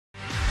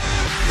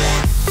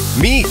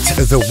Meet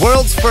the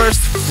world's first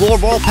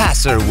floorball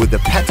passer with the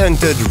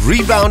patented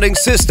rebounding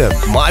system,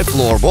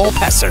 MyFloorball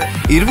Passer.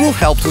 It will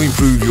help to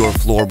improve your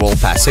floorball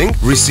passing,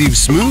 receive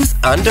smooth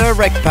and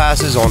direct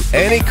passes on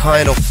any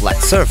kind of flat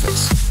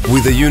surface.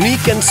 With a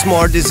unique and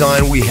smart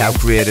design, we have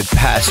created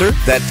passer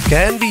that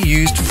can be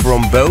used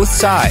from both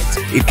sides.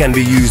 It can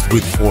be used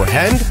with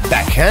forehand,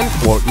 backhand,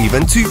 or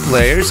even two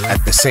players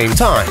at the same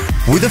time.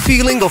 With a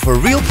feeling of a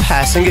real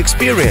passing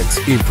experience,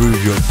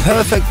 improve your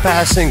perfect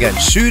passing and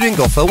shooting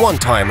of a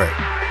one-timer.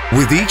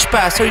 With each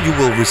passer, you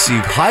will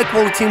receive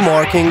high-quality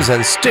markings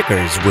and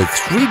stickers with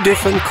 3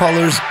 different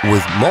colors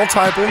with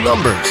multiple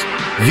numbers.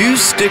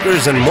 Use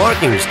stickers and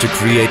markings to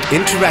create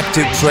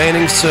interactive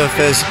training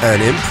surface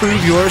and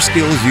improve your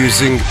skills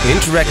using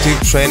interactive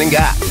training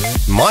app,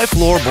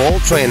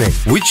 MyFloorball Training,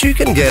 which you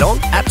can get on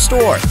App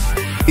Store.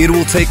 It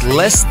will take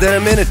less than a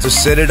minute to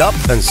set it up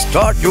and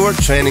start your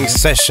training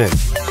session.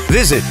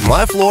 Visit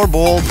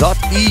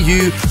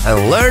myfloorball.eu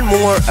and learn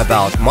more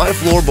about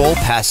MyFloorball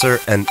Passer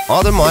and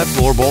other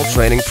MyFloorball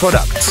training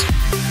products.